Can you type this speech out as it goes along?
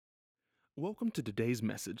Welcome to today's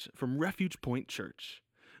message from Refuge Point Church.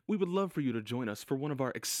 We would love for you to join us for one of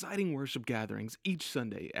our exciting worship gatherings each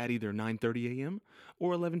Sunday at either 9:30 a.m.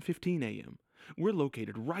 or 11:15 a.m. We're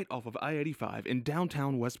located right off of I-85 in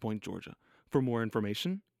downtown West Point, Georgia. For more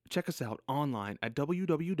information, check us out online at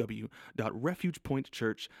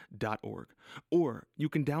www.refugepointchurch.org, or you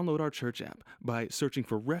can download our church app by searching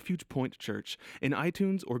for Refuge Point Church in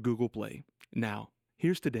iTunes or Google Play. Now,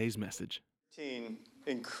 here's today's message.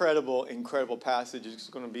 Incredible passage. It's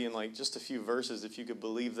going to be in like just a few verses, if you could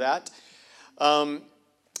believe that.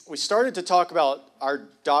 We started to talk about our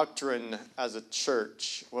doctrine as a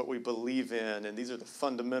church, what we believe in, and these are the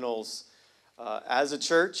fundamentals as a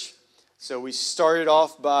church. So we started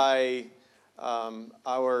off by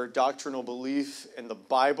our doctrinal belief in the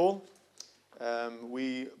Bible.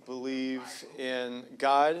 We believe in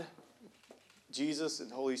God, Jesus,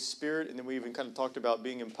 and Holy Spirit, and then we even kind of talked about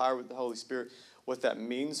being empowered with the Holy Spirit, what that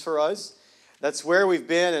means for us. That's where we've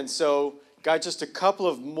been, and so got just a couple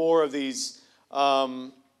of more of these.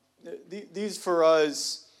 These for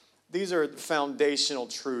us, these are foundational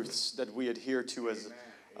truths that we adhere to as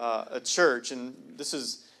a church, and this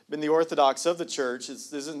has been the orthodox of the church.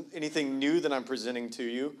 This isn't anything new that I'm presenting to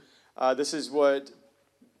you. This is what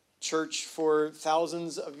church for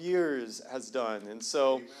thousands of years has done, and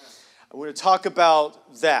so I want to talk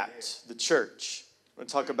about that, the church. I want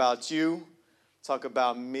to talk about you, talk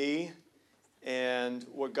about me, and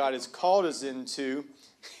what God has called us into.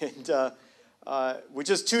 And with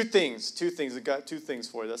just two things. I got two things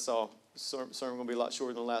for you. That's all. Sorry, I'm going to be a lot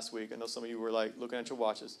shorter than last week. I know some of you were like looking at your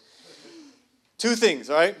watches. Two things,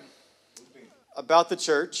 all right? About the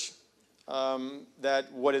church,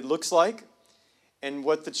 that what it looks like, and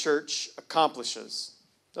what the church accomplishes.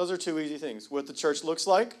 Those are two easy things. What the church looks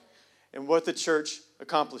like, and what the church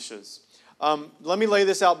accomplishes. Let me lay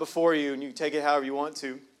this out before you, and you can take it however you want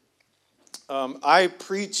to. I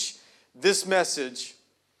preach this message,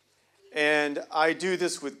 and I do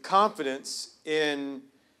this with confidence in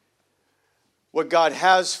what God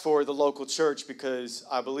has for the local church, because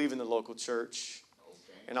I believe in the local church.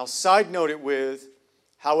 Okay. And I'll side note it with,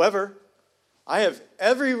 however, I have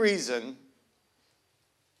every reason,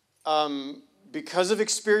 because of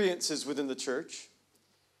experiences within the church,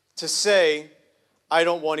 to say, I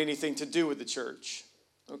don't want anything to do with the church,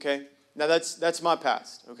 okay? Now, that's my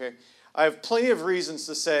past, okay? I have plenty of reasons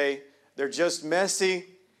to say they're just messy,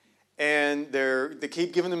 and they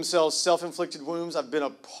keep giving themselves self-inflicted wounds. I've been a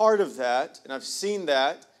part of that, and I've seen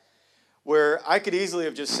that, where I could easily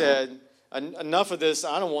have just said, enough of this,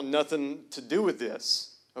 I don't want nothing to do with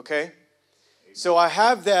this, okay? So I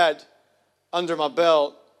have that under my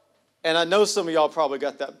belt, and I know some of y'all probably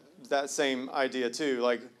got that same idea too,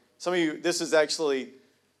 like, some of you, this is actually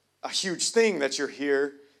a huge thing that you're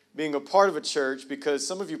here, being a part of a church, because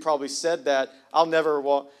some of you probably said that, I'll never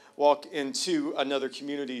walk into another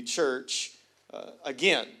community church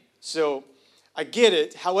again. So I get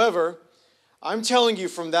it. However, I'm telling you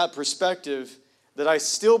from that perspective that I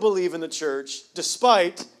still believe in the church,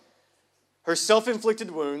 despite her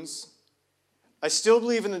self-inflicted wounds. I still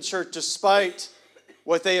believe in the church despite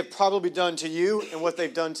what they have probably done to you and what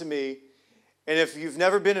they've done to me. And if you've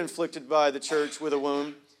never been inflicted by the church with a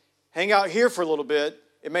wound, hang out here for a little bit.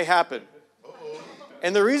 It may happen.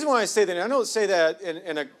 And the reason why I say that, and I don't say that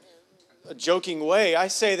in a joking way. I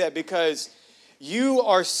say that because you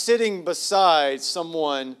are sitting beside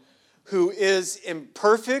someone who is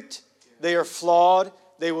imperfect. They are flawed.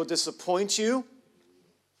 They will disappoint you.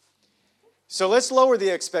 So let's lower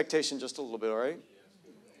the expectation just a little bit, all right?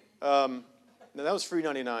 Now, that was free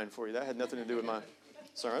 99 for you. That had nothing to do with my...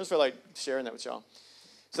 Sorry, I just feel like sharing that with y'all.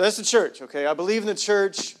 So that's the church, okay? I believe in the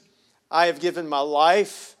church. I have given my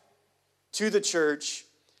life to the church.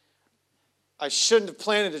 I shouldn't have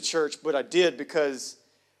planted a church, but I did, because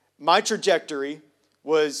my trajectory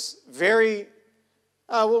was very,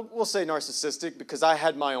 we'll say narcissistic, because I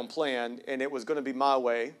had my own plan, and it was going to be my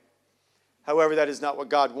way. However, that is not what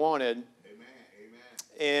God wanted. Amen.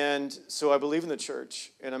 And so I believe in the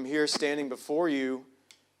church, and I'm here standing before you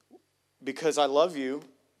because I love you,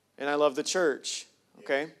 and I love the church,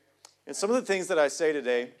 okay? And some of the things that I say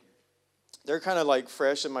today, they're kind of like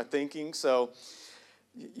fresh in my thinking, so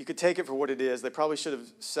you could take it for what it is. They probably should have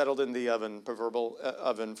settled in the oven, proverbial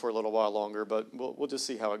oven, for a little while longer, but we'll just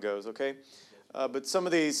see how it goes, okay? But some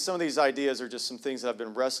of these ideas are just some things that I've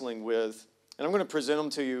been wrestling with, and I'm going to present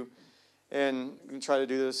them to you, and I'm going to try to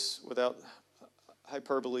do this without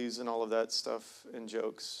hyperboles and all of that stuff, and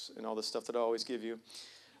jokes, and all the stuff that I always give you.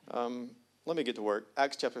 Let me get to work.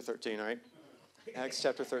 Acts chapter 13, all right? Acts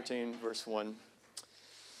chapter 13, verse 1. It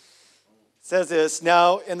says this,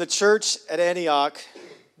 "Now in the church at Antioch,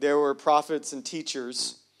 there were prophets and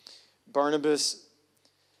teachers. Barnabas,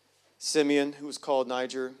 Simeon, who was called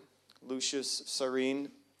Niger, Lucius, Cyrene,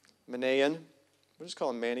 Manaen. We'll just call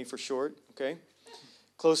him Manny for short, okay?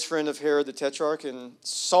 Close friend of Herod the Tetrarch, and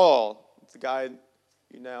Saul, the guy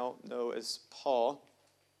you now know as Paul.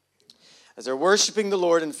 As they're worshiping the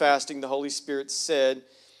Lord and fasting, the Holy Spirit said,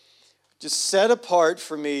 just set apart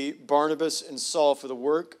for me Barnabas and Saul for the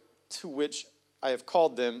work to which I have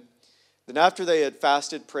called them. Then after they had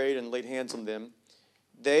fasted, prayed, and laid hands on them,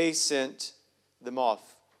 they sent them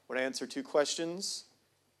off. I want to answer 2 questions.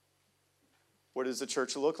 What does the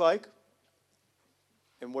church look like?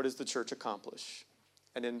 And what does the church accomplish?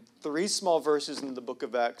 And in 3 small verses in the book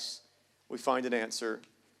of Acts, we find an answer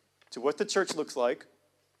to what the church looks like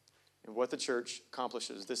and what the church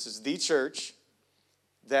accomplishes. This is the church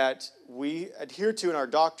that we adhere to in our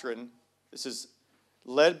doctrine. This is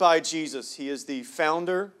led by Jesus. He is the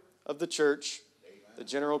founder of the church, the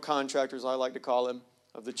general contractor, as I like to call him,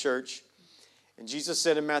 of the church. And Jesus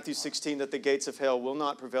said in Matthew 16 that the gates of hell will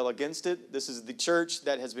not prevail against it. This is the church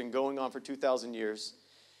that has been going on for 2,000 years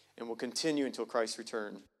and will continue until Christ's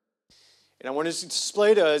return. And I want to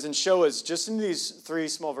display to us and show us, just in these 3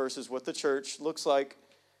 small verses, what the church looks like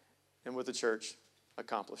and what the church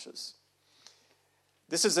accomplishes.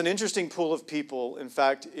 This is an interesting pool of people. In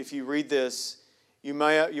fact, if you read this, you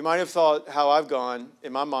might have thought how I've gone,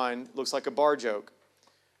 in my mind, looks like a bar joke.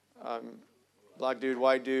 Black dude,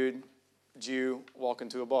 white dude, Jew, walk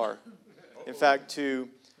into a bar. In fact, to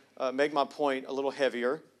make my point a little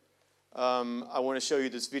heavier, I want to show you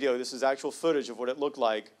this video. This is actual footage of what it looked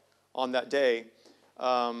like on that day.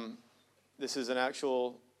 This is an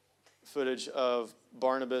actual footage of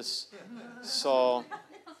Barnabas, Saul.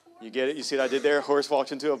 You get it? You see what I did there? Horse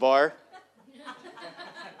walked into a bar.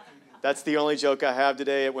 That's the only joke I have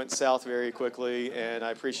today. It went south very quickly, and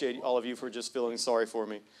I appreciate all of you for just feeling sorry for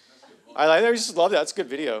me. I just love that. That's a good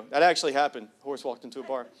video. That actually happened. Horse walked into a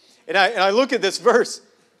bar. And I look at this verse.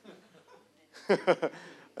 I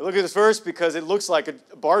look at this verse because it looks like a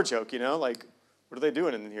bar joke, you know? Like, what are they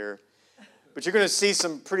doing in here? But you're going to see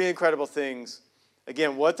some pretty incredible things.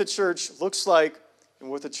 Again, what the church looks like and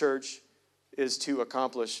what the church is to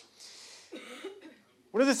accomplish.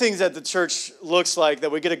 One of the things that the church looks like,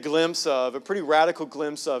 that we get a glimpse of, a pretty radical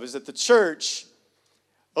glimpse of, is that the church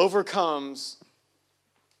overcomes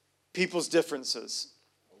people's differences.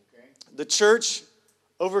 Okay. The church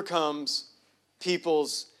overcomes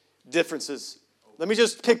people's differences. Let me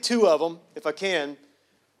just pick 2 of them, if I can.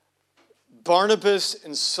 Barnabas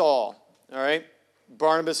and Saul. All right?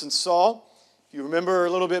 Barnabas and Saul. If you remember a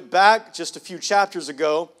little bit back, just a few chapters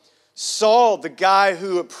ago, Saul, the guy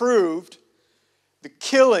who approved the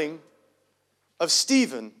killing of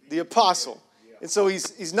Stephen, the apostle. And so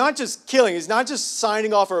he's not just killing, he's not just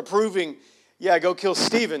signing off or approving, yeah, go kill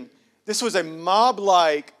Stephen. This was a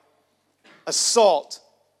mob-like assault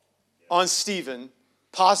on Stephen,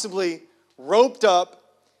 possibly roped up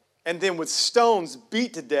and then with stones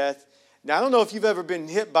beat to death. Now, I don't know if you've ever been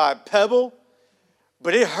hit by a pebble,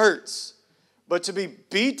 but it hurts. But to be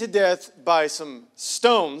beat to death by some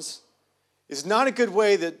stones is not a good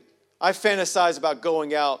way that I fantasize about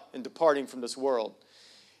going out and departing from this world.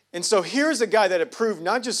 And so here's a guy that approved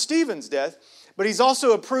not just Stephen's death, but he's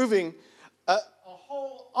also approving a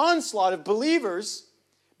whole onslaught of believers,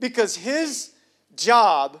 because his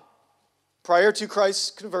job prior to Christ's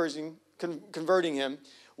converting him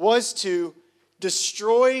was to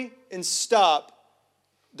destroy and stop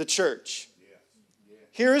the church.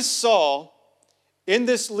 Here is Saul in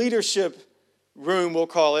this leadership room, we'll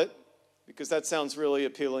call it, because that sounds really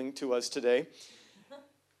appealing to us today.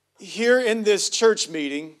 Here in this church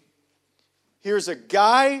meeting, here's a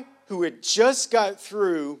guy who had just got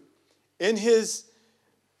through in his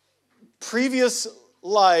previous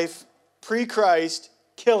life, pre-Christ,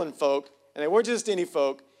 killing folk. And they weren't just any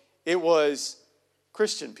folk, it was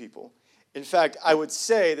Christian people. In fact, I would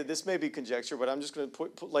say that this may be conjecture, but I'm just going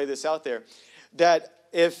to lay this out there, that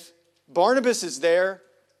if Barnabas is there,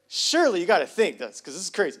 surely you got to think this, because this is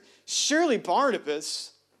crazy. Surely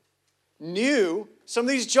Barnabas knew some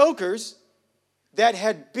of these jokers that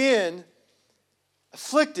had been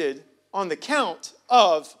afflicted on the count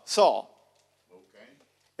of Saul. Okay.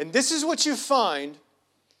 And this is what you find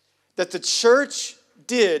that the church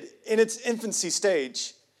did in its infancy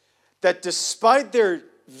stage, that despite their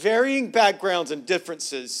varying backgrounds and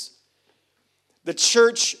differences, the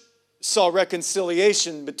church saw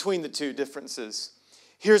reconciliation between the 2 differences.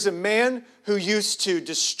 Here's a man who used to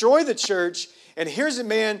destroy the church, and here's a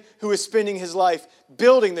man who is spending his life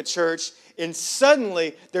building the church, and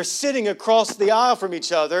suddenly they're sitting across the aisle from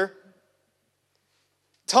each other,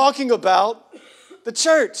 talking about the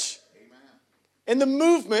church and the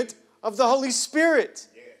movement of the Holy Spirit.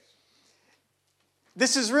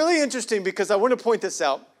 This is really interesting because I want to point this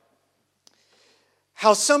out.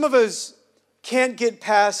 How some of us can't get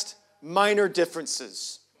past minor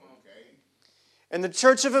differences. And the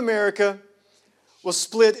Church of America will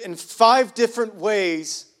split in 5 different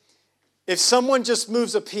ways if someone just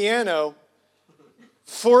moves a piano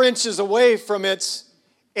 4 inches away from its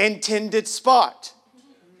intended spot.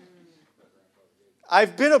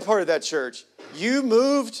 I've been a part of that church. You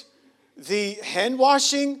moved the hand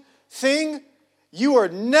washing thing, you are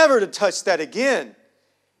never to touch that again.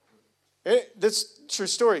 That's a true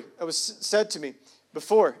story. It was said to me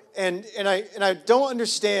before. And I don't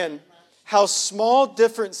understand how small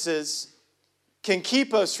differences can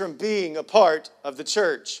keep us from being a part of the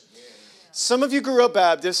church. Some of you grew up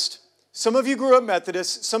Baptist. Some of you grew up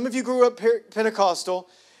Methodist. Some of you grew up Pentecostal.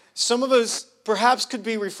 Some of us perhaps could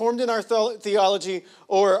be Reformed in our theology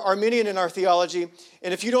or Arminian in our theology.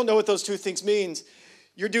 And if you don't know what those two things means,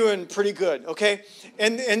 you're doing pretty good, okay?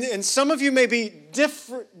 And some of you maybe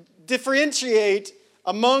differentiate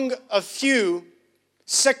among a few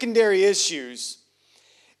secondary issues.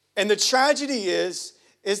 And the tragedy is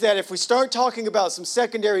that if we start talking about some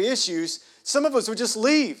secondary issues, some of us would just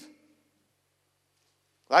leave.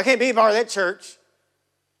 Well, I can't be a part of that church.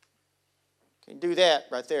 Can't do that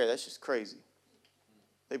right there. That's just crazy.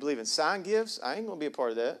 They believe in sign gifts. I ain't going to be a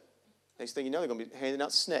part of that. Next thing you know, they're going to be handing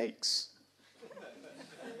out snakes.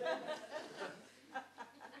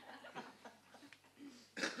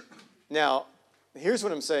 Now, here's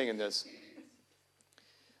what I'm saying in this.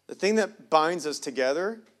 The thing that binds us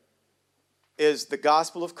together is the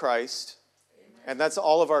gospel of Christ. And that's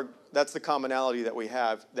that's the commonality that we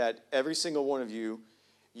have, that every single one of you,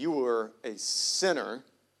 you were a sinner.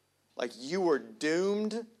 Like you were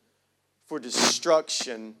doomed for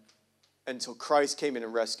destruction until Christ came in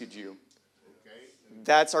and rescued you.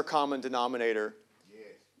 That's our common denominator.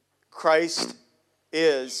 Christ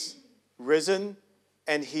is risen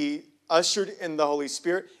and he ushered in the Holy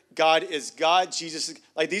Spirit. God is God. Jesus is,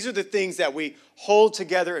 like these are the things that we hold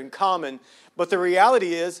together in common. But the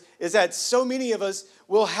reality is that so many of us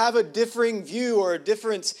will have a differing view or a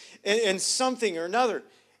difference in something or another.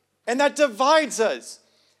 And that divides us.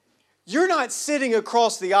 You're not sitting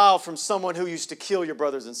across the aisle from someone who used to kill your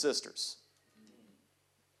brothers and sisters.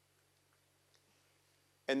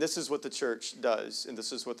 And this is what the church does, and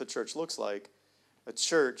this is what the church looks like. A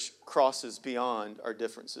church crosses beyond our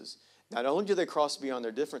differences. Not only do they cross beyond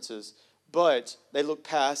their differences, but they look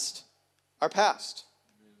past our past.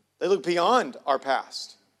 They look beyond our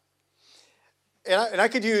past. And I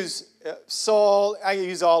could use Saul, I could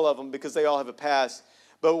use all of them because they all have a past.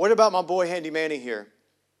 But what about my boy Handy Manny here?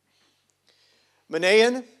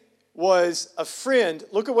 Manaen was a friend.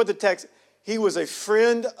 Look at what the text, he was a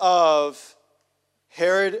friend of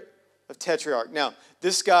Herod of Tetrarch. Now,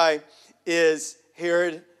 this guy is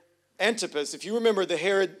Herod Antipas. If you remember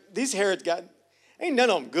these Herods ain't none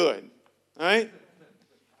of them good. All right?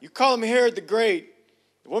 You call him Herod the Great,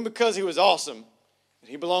 it wasn't because he was awesome.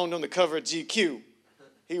 He belonged on the cover of GQ.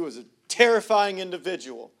 He was a terrifying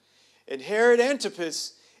individual. And Herod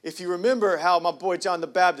Antipas, if you remember how my boy John the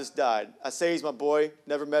Baptist died. I say he's my boy,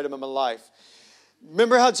 never met him in my life.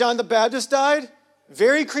 Remember how John the Baptist died?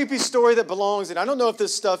 Very creepy story that belongs, and I don't know if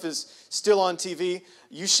this stuff is still on TV.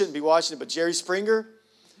 You shouldn't be watching it, but Jerry Springer.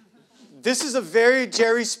 This is a very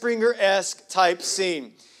Jerry Springer-esque type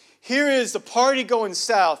scene. Here is the party going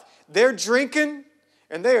south. They're drinking,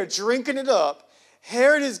 and they are drinking it up.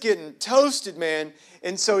 Herod is getting toasted, man.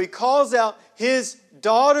 And so he calls out his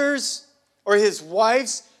daughter's, or his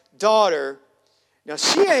wife's daughter. Now,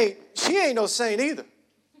 she ain't no saint either.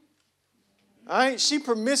 All right? She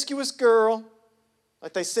promiscuous girl,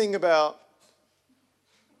 like they sing about.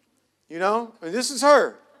 You know? And this is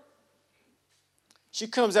her. She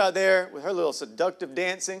comes out there with her little seductive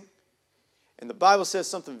dancing. And the Bible says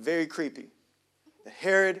something very creepy. That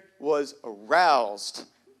Herod was aroused.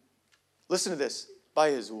 Listen to this.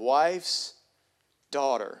 By his wife's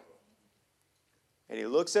daughter. And he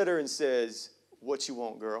looks at her and says, "What you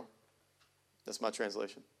want, girl?" That's my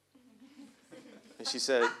translation. And she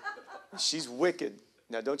said, "She's wicked."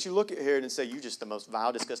 Now, don't you look at Herod and say, "You're just the most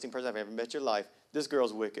vile, disgusting person I've ever met in your life." This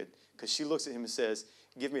girl's wicked. Because she looks at him and says,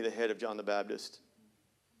 "Give me the head of John the Baptist."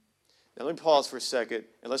 Now, let me pause for a second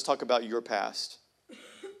and let's talk about your past.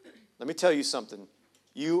 Let me tell you something.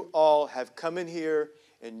 You all have come in here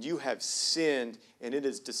and you have sinned and it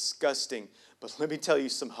is disgusting. But let me tell you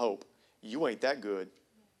some hope. You ain't that good.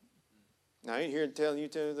 Now, I ain't here telling you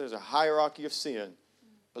there's a hierarchy of sin.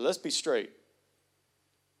 But let's be straight.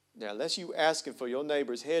 Now, unless you asking for your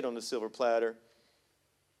neighbor's head on a silver platter,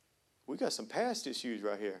 we got some past issues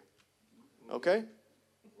right here. Okay?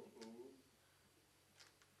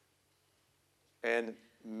 And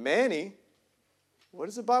Manny, what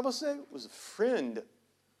does the Bible say? Was a friend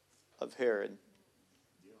of Herod.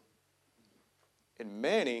 And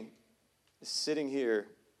Manny is sitting here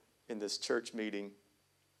in this church meeting.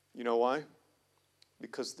 You know why?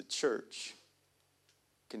 Because the church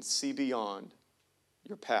can see beyond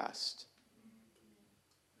your past.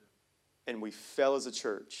 And we fail as a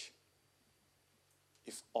church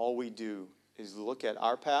if all we do is look at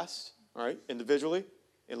our past, all right, individually,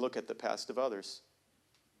 and look at the past of others.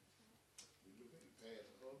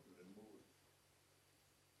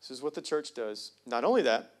 This is what the church does. Not only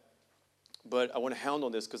that, but I want to hound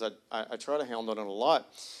on this because I try to hound on it a lot.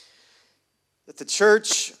 That the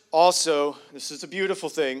church also, this is a beautiful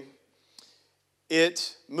thing,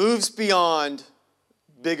 it moves beyond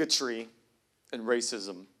bigotry and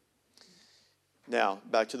racism. Now,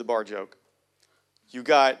 back to the bar joke. You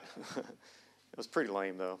got, it was pretty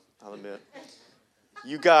lame though, I'll admit.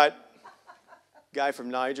 You got a guy from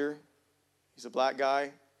Niger, he's a black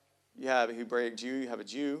guy. You have a Hebraic Jew, you have a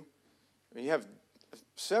Jew. I mean, you have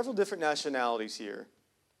several different nationalities here.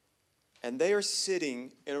 And they are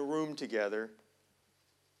sitting in a room together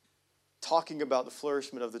talking about the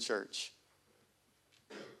flourishment of the church.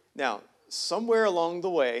 Now, somewhere along the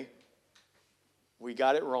way, we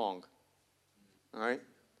got it wrong. All right?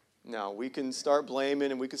 Now, we can start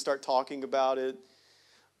blaming and we can start talking about it.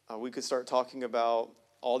 We could start talking about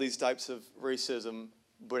all these types of racism.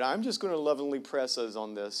 But I'm just going to lovingly press us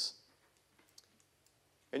on this.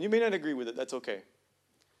 And you may not agree with it. That's okay.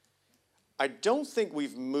 I don't think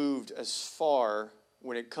we've moved as far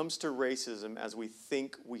when it comes to racism as we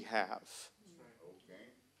think we have.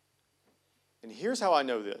 And here's how I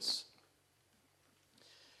know this.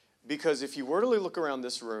 Because if you were to look around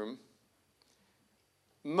this room,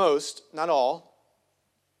 most, not all,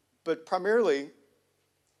 but primarily,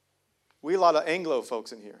 we have a lot of Anglo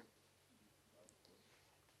folks in here.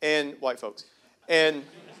 And white folks. And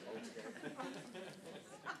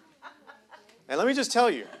let me just tell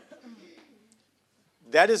you,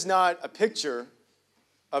 that is not a picture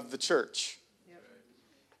of the church. Yep.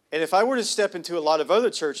 And if I were to step into a lot of other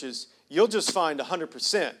churches, you'll just find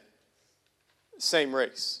 100% same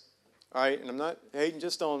race. All right? And I'm not hating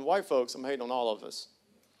just on white folks. I'm hating on all of us.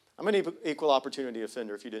 I'm an equal opportunity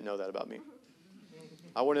offender, if you didn't know that about me.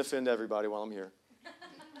 I wouldn't offend everybody while I'm here.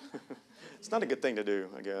 It's not a good thing to do,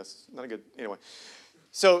 I guess. Not a good, anyway.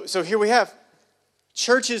 So here we have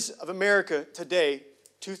churches of America today,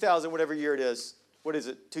 2000, whatever year it is. What is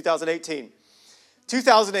it? 2018.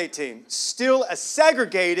 2018. Still as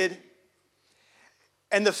segregated.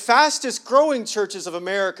 And the fastest growing churches of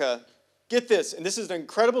America, get this, and this is an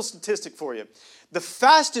incredible statistic for you. The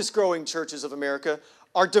fastest growing churches of America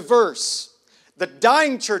are diverse. The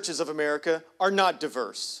dying churches of America are not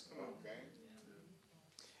diverse. Okay.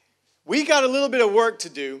 We got a little bit of work to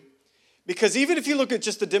do because even if you look at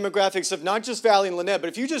just the demographics of not just Valley and Lynette, but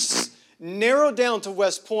if you just narrow down to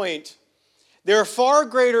West Point, there are far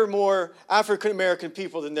greater, more African American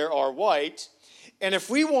people than there are white. And if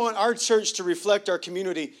we want our church to reflect our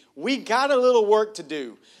community, we got a little work to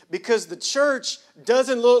do because the church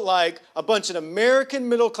doesn't look like a bunch of American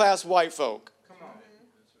middle-class white folk. Come on.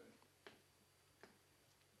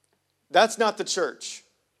 That's not the church.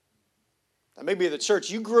 That may be the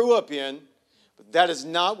church you grew up in, but that is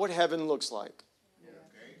not what heaven looks like.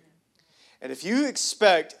 And if you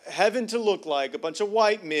expect heaven to look like a bunch of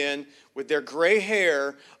white men with their gray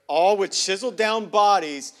hair, all with chiseled down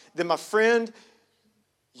bodies, then my friend,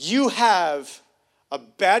 you have a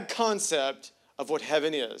bad concept of what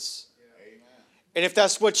heaven is. Amen. And if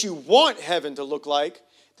that's what you want heaven to look like,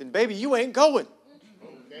 then baby, you ain't going.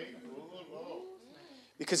 Okay.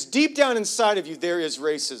 Because deep down inside of you, there is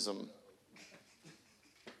racism.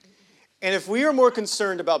 And if we are more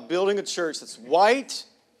concerned about building a church that's white,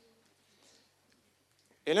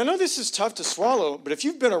 and I know this is tough to swallow, but if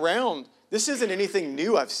you've been around, this isn't anything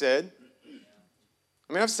new I've said.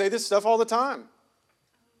 I mean, I say this stuff all the time.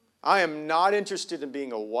 I am not interested in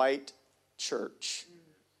being a white church.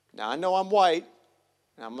 Now, I know I'm white.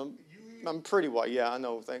 I'm pretty white. Yeah, I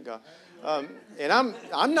know, thank God. And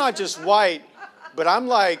I'm not just white, but I'm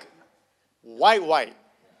like white.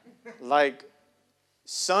 Like,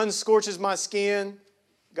 sun scorches my skin,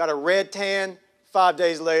 got a red tan, 5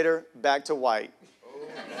 days later, back to white.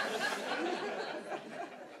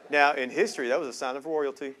 Now, in history, that was a sign of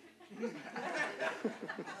royalty.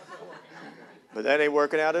 But that ain't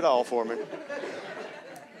working out at all for me.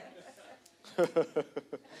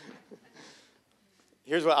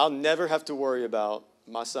 Here's what I'll never have to worry about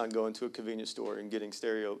my son going to a convenience store and getting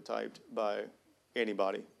stereotyped by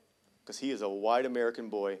anybody. Because he is a white American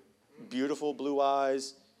boy. Beautiful blue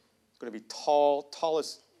eyes. Going to be tall,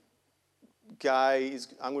 tallest guy.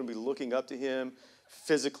 I'm going to be looking up to him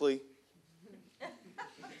physically.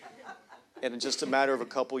 And in just a matter of a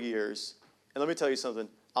couple years. And let me tell you something.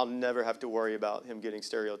 I'll never have to worry about him getting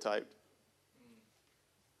stereotyped.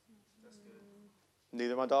 That's good.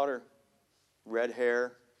 Neither my daughter. Red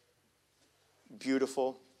hair.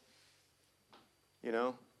 Beautiful. You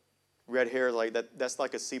know? Red hair, like that's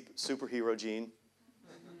like a superhero gene.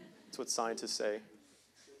 That's what scientists say.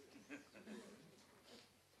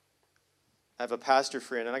 I have a pastor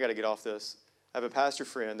friend, and I got to get off this. I have a pastor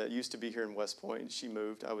friend that used to be here in West Point. She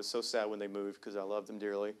moved. I was so sad when they moved because I loved them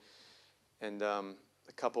dearly. And a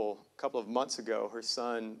couple of months ago, her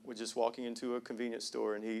son was just walking into a convenience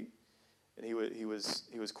store, and he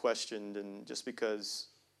was questioned, and just because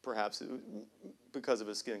perhaps because of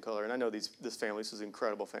his skin color. And I know this family. This is an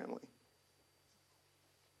incredible family.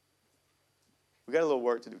 We got a little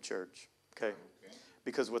work to do, church. Okay,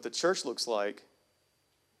 because what the church looks like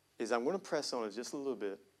is, I'm going to press on it just a little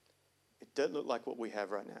bit. It doesn't look like what we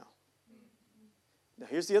have right now. Now,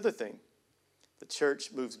 here's the other thing. The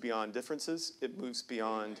church moves beyond differences. It moves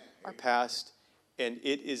beyond our past. And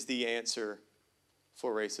it is the answer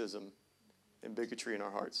for racism and bigotry in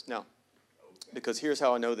our hearts. Now, because here's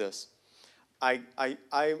how I know this. I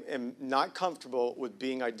am not comfortable with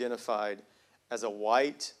being identified as a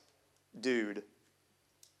white dude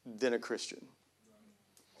than a Christian.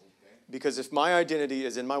 Because if my identity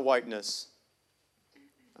is in my whiteness,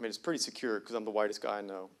 I mean, it's pretty secure because I'm the whitest guy I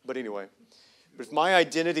know. But anyway, but if my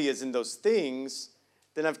identity is in those things,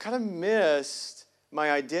 then I've kind of missed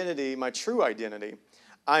my identity, my true identity.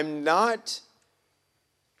 I'm not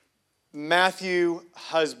Matthew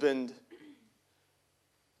husband,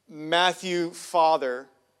 Matthew father,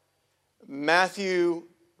 Matthew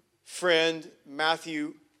friend,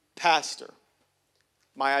 Matthew pastor.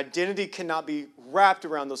 My identity cannot be wrapped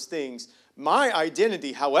around those things. My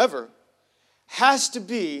identity, however, has to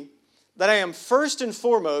be that I am first and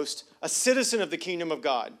foremost a citizen of the kingdom of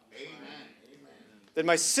God. Amen. That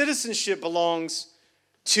my citizenship belongs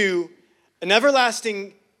to an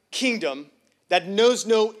everlasting kingdom that knows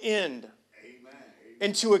no end. Amen.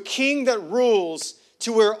 And to a king that rules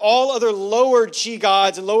to where all other lower G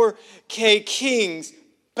gods and lower K kings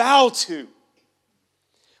bow to.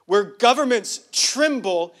 Where governments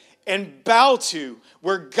tremble and bow to,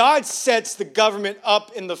 where God sets the government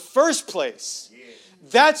up in the first place. Yes.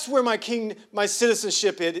 That's where my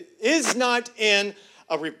citizenship is not in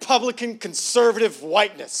a Republican conservative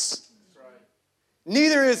whiteness. That's right.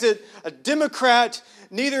 Neither is it a Democrat,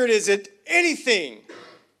 neither is it anything.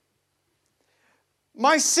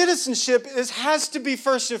 My citizenship has to be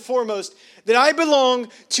first and foremost that I belong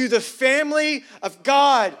to the family of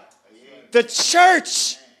God, the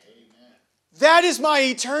church. That is my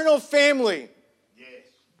eternal family. Yes.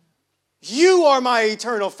 You are my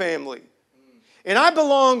eternal family. And I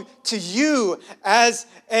belong to you as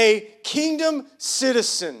a kingdom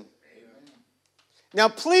citizen. Amen. Now,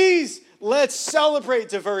 please, let's celebrate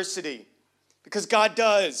diversity because God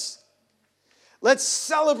does. Let's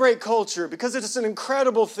celebrate culture because it is an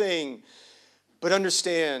incredible thing. But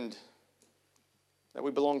understand that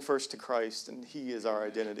we belong first to Christ and He is our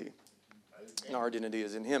identity. And our identity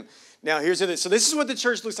is in Him. Now, here's the thing. So this is what the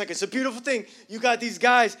church looks like. It's a beautiful thing. You got these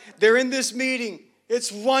guys. They're in this meeting.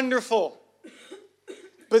 It's wonderful.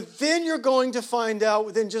 But then you're going to find out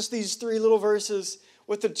within just these 3 little verses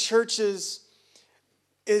what the church is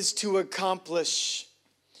to accomplish.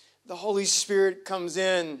 The Holy Spirit comes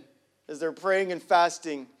in as they're praying and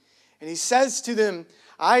fasting. And He says to them,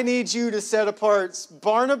 I need you to set apart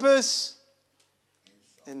Barnabas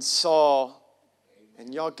and Saul.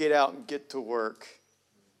 And y'all get out and get to work.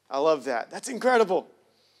 I love that. That's incredible.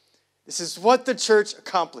 This is what the church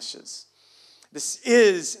accomplishes. This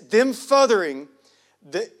is them furthering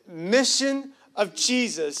the mission of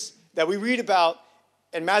Jesus that we read about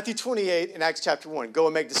in Matthew 28 and Acts chapter 1. Go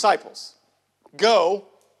and make disciples. Go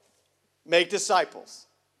make disciples.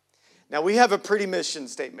 Now we have a pretty mission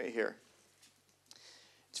statement here.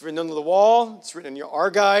 It's written on the wall. It's written in our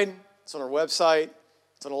guide. It's on our website.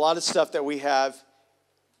 It's on a lot of stuff that we have.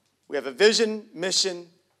 We have a vision, mission,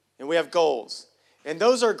 and we have goals. And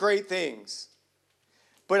those are great things.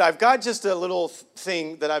 But I've got just a little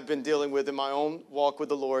thing that I've been dealing with in my own walk with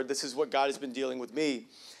the Lord. This is what God has been dealing with me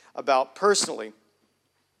about personally.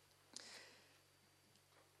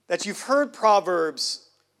 That you've heard Proverbs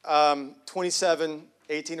 27,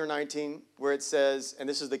 18 or 19, where it says, and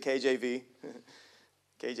this is the KJV,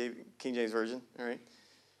 King James Version, all right?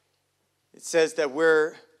 It says that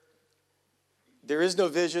where there is no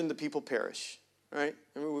vision, the people perish. Right?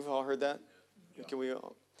 Remember, we've all heard that? Yeah. Can we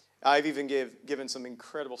all? I've even given some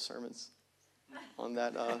incredible sermons on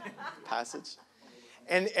that passage.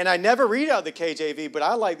 And I never read out the KJV, but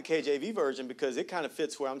I like the KJV version because it kind of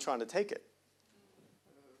fits where I'm trying to take it.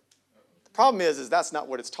 The problem is that's not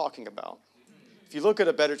what it's talking about. If you look at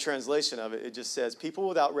a better translation of it, it just says, people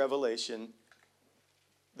without revelation,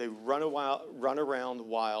 they run around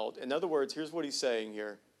wild. In other words, here's what he's saying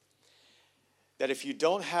here. That if you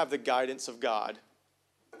don't have the guidance of God,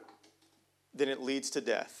 then it leads to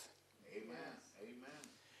death. Amen.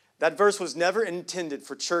 That verse was never intended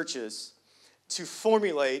for churches to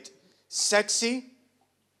formulate sexy,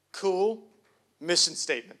 cool mission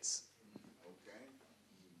statements. Okay.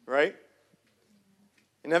 Right?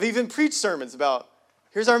 And I've even preached sermons about,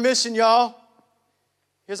 here's our mission, y'all.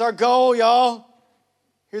 Here's our goal, y'all.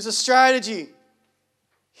 Here's a strategy.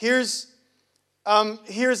 Here's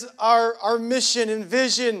our mission and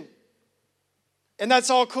vision. And that's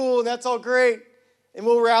all cool and that's all great. And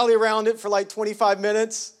we'll rally around it for like 25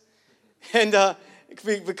 minutes. And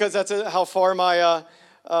because that's how far my,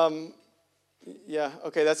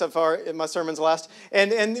 that's how far my sermons last.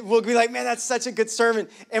 And we'll be like, man, that's such a good sermon.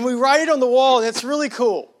 And we write it on the wall and it's really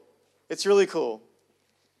cool. It's really cool.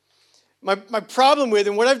 My problem with,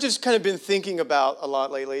 and what I've just kind of been thinking about a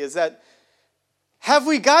lot lately is that have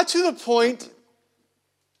we got to the point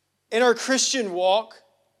in our Christian walk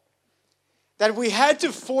that we had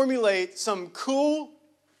to formulate some cool,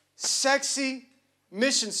 sexy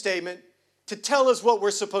mission statement to tell us what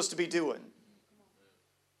we're supposed to be doing?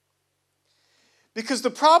 Because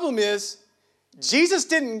the problem is, Jesus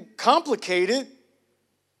didn't complicate it.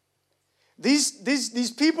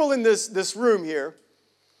 These people in this room here,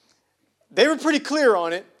 they were pretty clear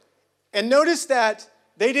on it. And notice that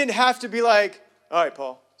they didn't have to be like, all right,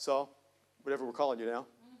 Paul, Saul, whatever we're calling you now.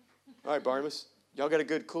 All right, Barnabas, y'all got a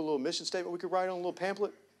good, cool little mission statement we could write on a little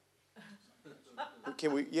pamphlet?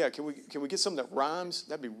 Can we get something that rhymes?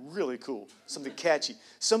 That'd be really cool. Something catchy.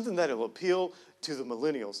 Something that'll appeal to the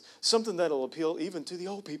millennials. Something that'll appeal even to the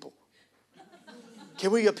old people.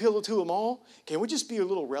 Can we appeal to them all? Can we just be a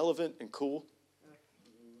little relevant and cool?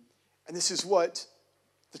 And this is what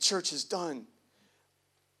the church has done.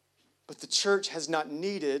 But the church has not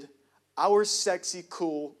needed our sexy,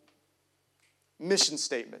 cool mission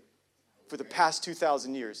statement for the past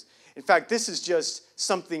 2,000 years. In fact, this is just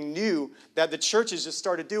something new that the church has just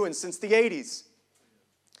started doing since the 80s.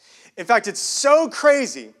 In fact, it's so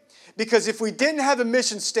crazy because if we didn't have a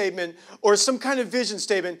mission statement or some kind of vision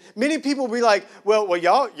statement, many people would be like, well,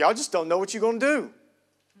 y'all just don't know what you're going to do.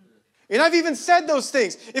 And I've even said those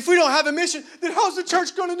things. If we don't have a mission, then how's the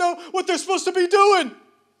church going to know what they're supposed to be doing?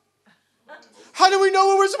 How do we know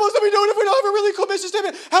what we're supposed to be doing if we don't have a really cool mission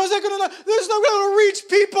statement? How is that going to know? There's no going to reach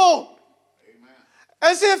people. Amen.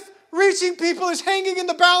 As if reaching people is hanging in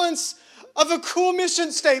the balance of a cool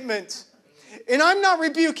mission statement. And I'm not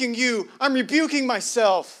rebuking you. I'm rebuking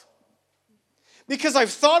myself. Because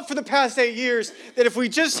I've thought for the past 8 years that if we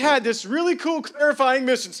just had this really cool clarifying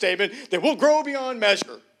mission statement, that we'll grow beyond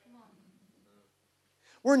measure.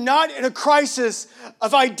 We're not in a crisis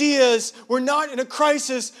of ideas. We're not in a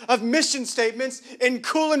crisis of mission statements and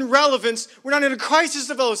cool and relevance. We're not in a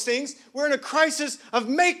crisis of those things. We're in a crisis of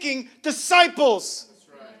making disciples. That's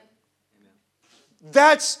right.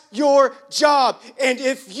 That's your job. And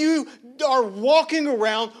if you are walking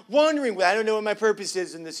around wondering, well, I don't know what my purpose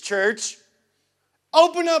is in this church,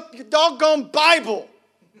 open up your doggone Bible.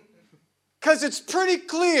 Because it's pretty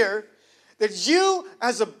clear that you,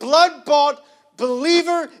 as a blood-bought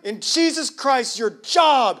believer in Jesus Christ, your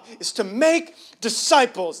job is to make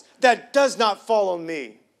disciples. That does not fall on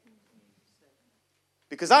me.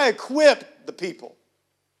 Because I equip the people.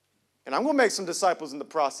 And I'm going to make some disciples in the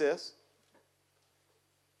process.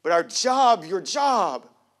 But our job, your job,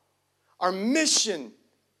 our mission.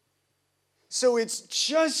 So it's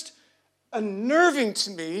just unnerving to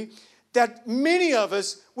me that many of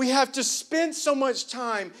us, we have to spend so much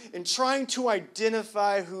time in trying to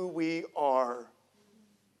identify who we are.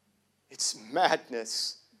 It's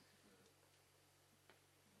madness.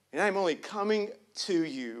 And I'm only coming to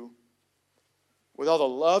you with all the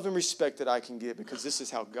love and respect that I can give because this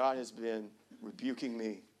is how God has been rebuking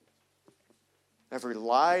me. I've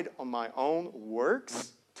relied on my own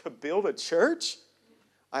works to build a church.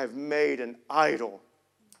 I have made an idol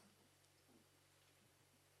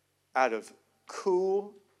out of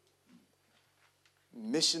cool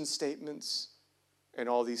mission statements and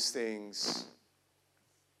all these things.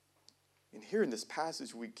 And here in this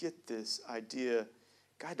passage, we get this idea,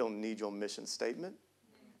 God don't need your mission statement.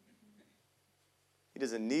 He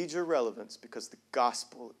doesn't need your relevance because the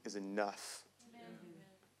gospel is enough.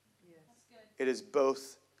 It is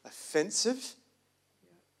both offensive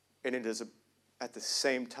and it is at the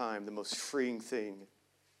same time the most freeing thing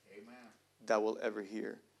that we'll ever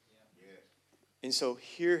hear. And so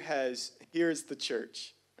here's the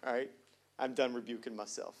church. All right? I'm done rebuking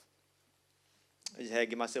myself. I just had to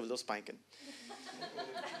give myself a little spanking.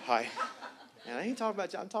 Hi. And I ain't talking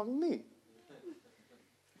about you, I'm talking to me.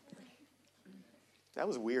 That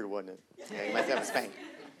was weird, wasn't it? Yeah, you might have a spank.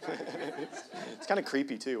 It's kind of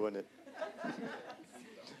creepy too, wasn't it?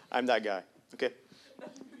 I'm that guy. Okay.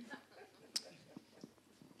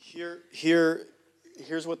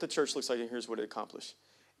 Here's what the church looks like, and here's what it accomplished.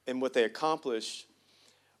 And what they accomplished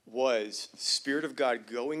was the Spirit of God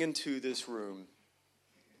going into this room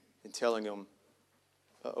and telling them,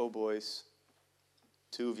 uh-oh, boys,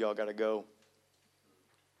 2 of y'all got to go.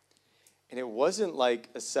 And it wasn't like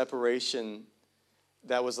a separation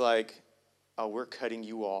that was like, oh, we're cutting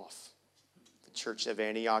you off. The church of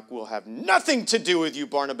Antioch will have nothing to do with you,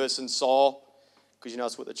 Barnabas and Saul. Because you know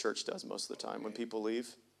that's what the church does most of the time when people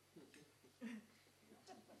leave.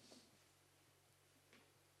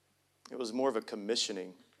 It was more of a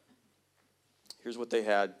commissioning. Here's what they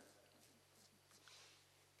had.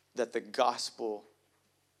 That the gospel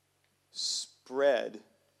spread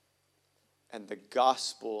and the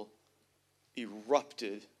gospel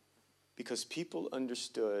erupted because people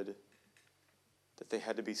understood that they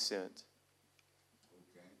had to be sent.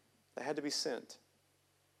 They had to be sent.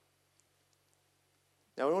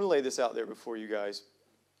 Now, I want to lay this out there before you guys,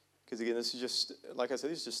 because again, this is just, like I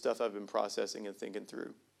said, this is just stuff I've been processing and thinking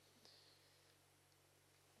through.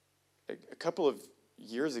 A couple of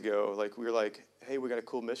years ago, we were like, hey, we got a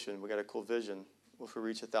cool mission, we got a cool vision. Well, if we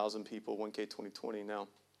reach 1,000 people, 1K 2020 now.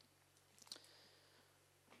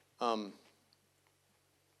 A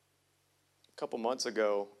couple months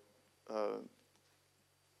ago,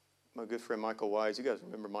 my good friend Michael Wise, you guys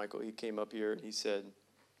remember Michael, he came up here and he said,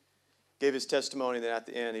 gave his testimony, and then at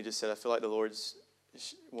the end he just said, I feel like the Lord's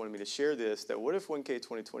wanted me to share this, that what if 1K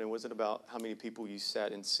 2020 wasn't about how many people you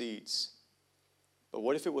sat in seats, but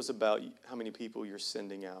what if it was about how many people you're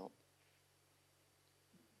sending out?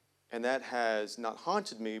 And that has not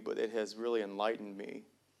haunted me, but it has really enlightened me.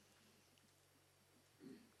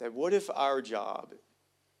 That what if our job,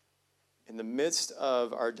 in the midst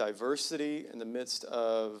of our diversity, in the midst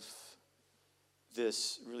of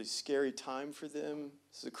this really scary time for them,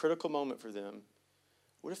 this is a critical moment for them,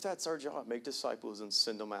 what if that's our job? Make disciples and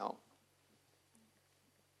send them out.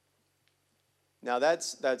 Now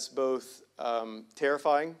that's both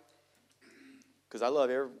terrifying, because I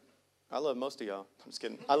love most of y'all. I'm just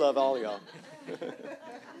kidding. I love all of y'all.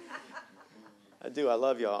 I do. I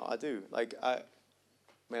love y'all. I do. I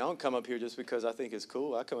don't come up here just because I think it's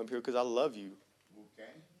cool. I come up here because I love you. Okay.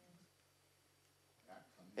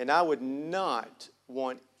 And I would not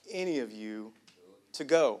want any of you to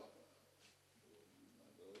go.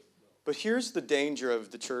 But here's the danger of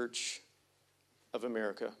the Church of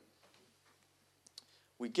America.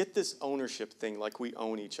 We get this ownership thing like we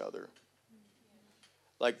own each other.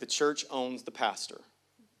 Like the church owns the pastor.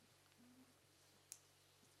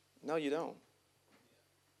 No, you don't.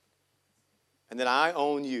 And then I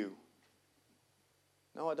own you.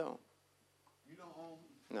 No, I don't. You don't own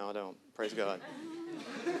me? No, I don't. Praise God.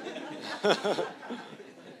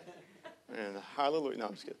 And hallelujah. No,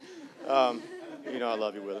 I'm just kidding. You know I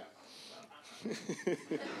love you, Willa.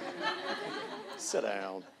 Sit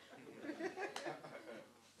down.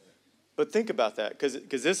 But think about that,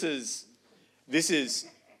 because this is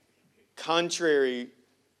contrary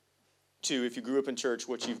to, if you grew up in church,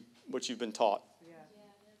 what you've been taught.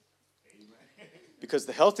 Because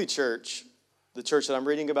the healthy church, the church that I'm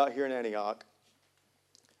reading about here in Antioch,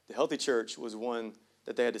 the healthy church was one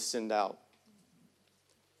that they had to send out.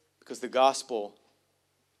 Because the gospel,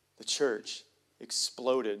 the church,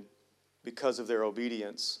 exploded because of their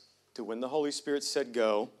obedience to when the Holy Spirit said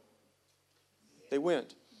go, they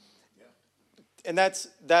went. And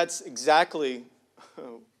that's exactly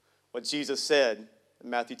what Jesus said in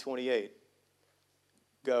Matthew 28.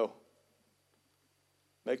 Go.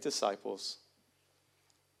 Make disciples.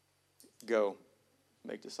 Go.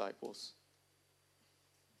 Make disciples.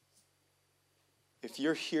 If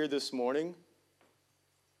you're here this morning,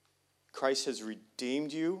 Christ has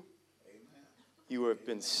redeemed you. Amen. You have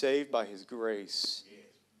been saved by His grace. Yes.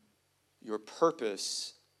 Your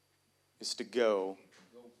purpose is to go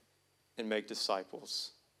and make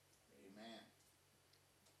disciples. Amen.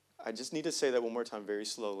 I just need to say that one more time very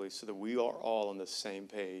slowly so that we are all on the same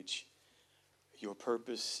page. Your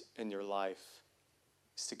purpose in your life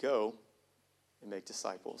is to go and make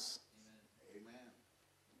disciples. Amen.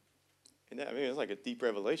 And it's like a deep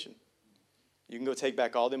revelation. You can go take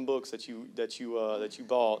back all them books that you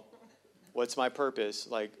bought. What's my purpose?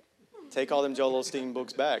 Like, take all them Joel Osteen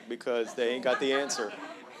books back because they ain't got the answer.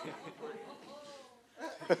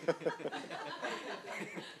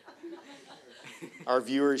 Our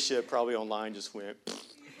viewership probably online just went.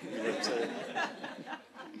 You know what I'm saying?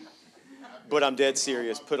 But I'm dead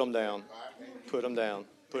serious. Put them down. Put them down.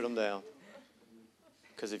 Put them down.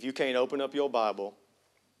 Because if you can't open up your Bible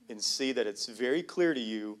and see that it's very clear to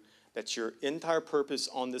you that your entire purpose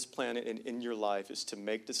on this planet and in your life is to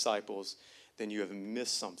make disciples, then you have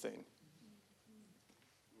missed something.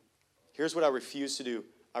 Here's what I refuse to do.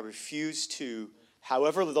 I refuse to,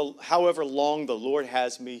 however long the Lord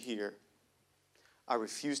has me here, I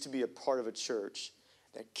refuse to be a part of a church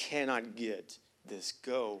that cannot get this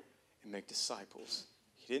go and make disciples.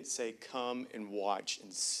 He didn't say come and watch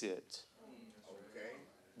and sit.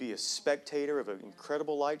 Be a spectator of an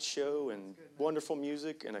incredible light show and wonderful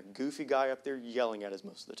music and a goofy guy up there yelling at us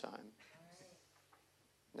most of the time.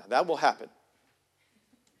 Now that will happen.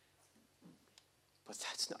 But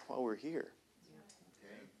that's not why we're here.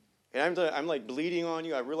 And I'm like bleeding on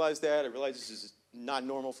you. I realize that. I realize this is not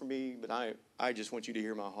normal for me, but I just want you to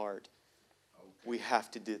hear my heart. We have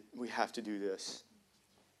to do this.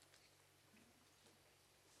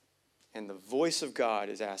 And the voice of God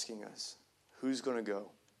is asking us, who's going to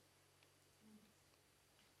go?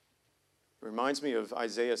 It reminds me of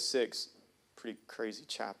Isaiah 6, pretty crazy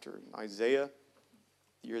chapter. In Isaiah,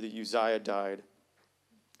 the year that Uzziah died,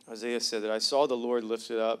 Isaiah said that I saw the Lord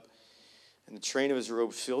lifted up, and the train of his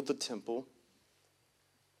robe filled the temple.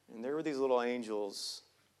 And there were these little angels,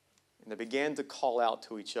 and they began to call out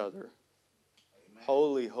to each other. Amen.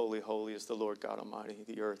 Holy, holy, holy is the Lord God Almighty.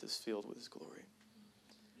 The earth is filled with his glory.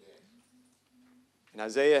 And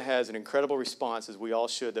Isaiah has an incredible response, as we all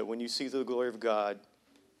should, that when you see the glory of God,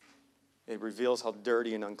 it reveals how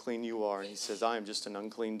dirty and unclean you are. And he says, I am just an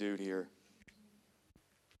unclean dude here.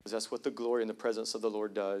 Because that's what the glory and the presence of the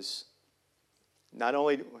Lord does. Not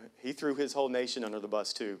only, he threw his whole nation under the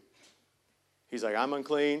bus too. He's like, I'm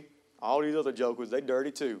unclean. All these other jokers, they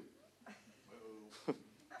dirty too.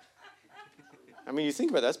 I mean, you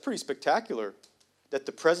think about it, that's pretty spectacular. That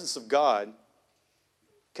the presence of God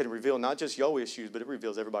can reveal not just your issues, but it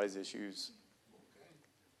reveals everybody's issues.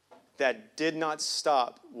 That did not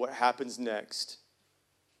stop what happens next.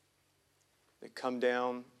 They come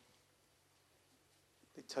down,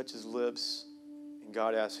 they touch his lips, and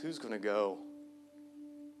God asks, who's going to go?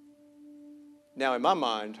 Now, in my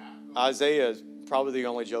mind, Isaiah is probably the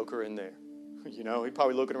only joker in there. You know, he's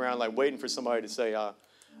probably looking around like waiting for somebody to say, I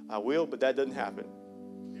will, but that doesn't happen.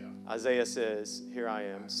 Yeah. Isaiah says, here I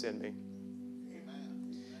am, send me.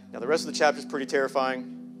 Amen. Now, the rest of the chapter is pretty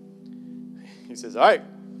terrifying. He says, all right,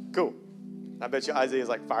 cool. I bet you Isaiah's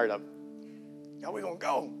like fired up. Yo, we're going to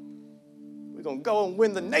go. We're going to go and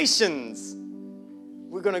win the nations.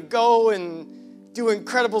 We're going to go and do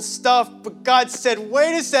incredible stuff. But God said,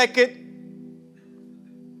 wait a second.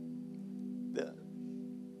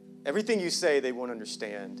 Everything you say, they won't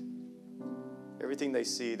understand. Everything they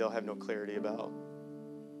see, they'll have no clarity about.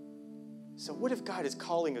 So what if God is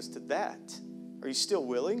calling us to that? Are you still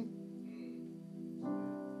willing?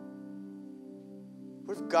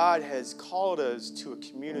 What if God has called us to a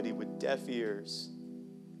community with deaf ears?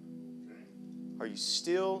 Are you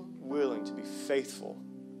still willing to be faithful?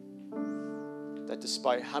 That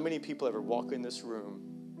despite how many people ever walk in this room,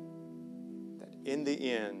 that in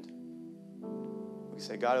the end, we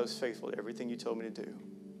say, God, I was faithful to everything you told me to do.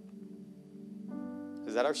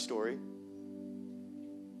 Is that our story?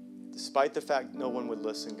 Despite the fact no one would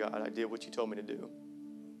listen, God, I did what you told me to do.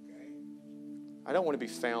 I don't want to be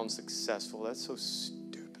found successful. That's so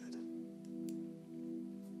stupid.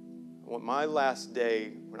 I want my last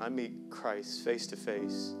day, when I meet Christ face to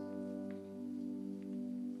face,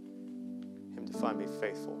 him to find me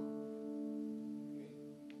faithful.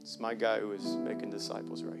 It's my guy who is making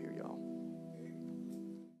disciples right here, y'all.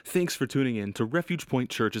 Thanks for tuning in to Refuge Point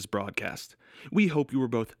Church's broadcast. We hope you were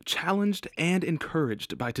both challenged and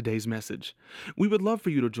encouraged by today's message. We would love for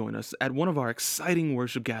you to join us at one of our exciting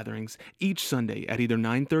worship gatherings each Sunday at either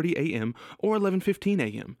 9:30 a.m. or 11:15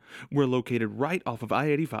 a.m. We're located right off of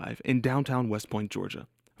I-85 in downtown West Point, Georgia.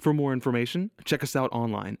 For more information, check us out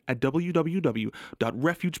online at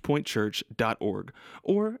www.refugepointchurch.org,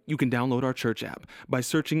 or you can download our church app by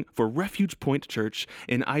searching for Refuge Point Church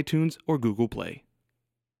in iTunes or Google Play.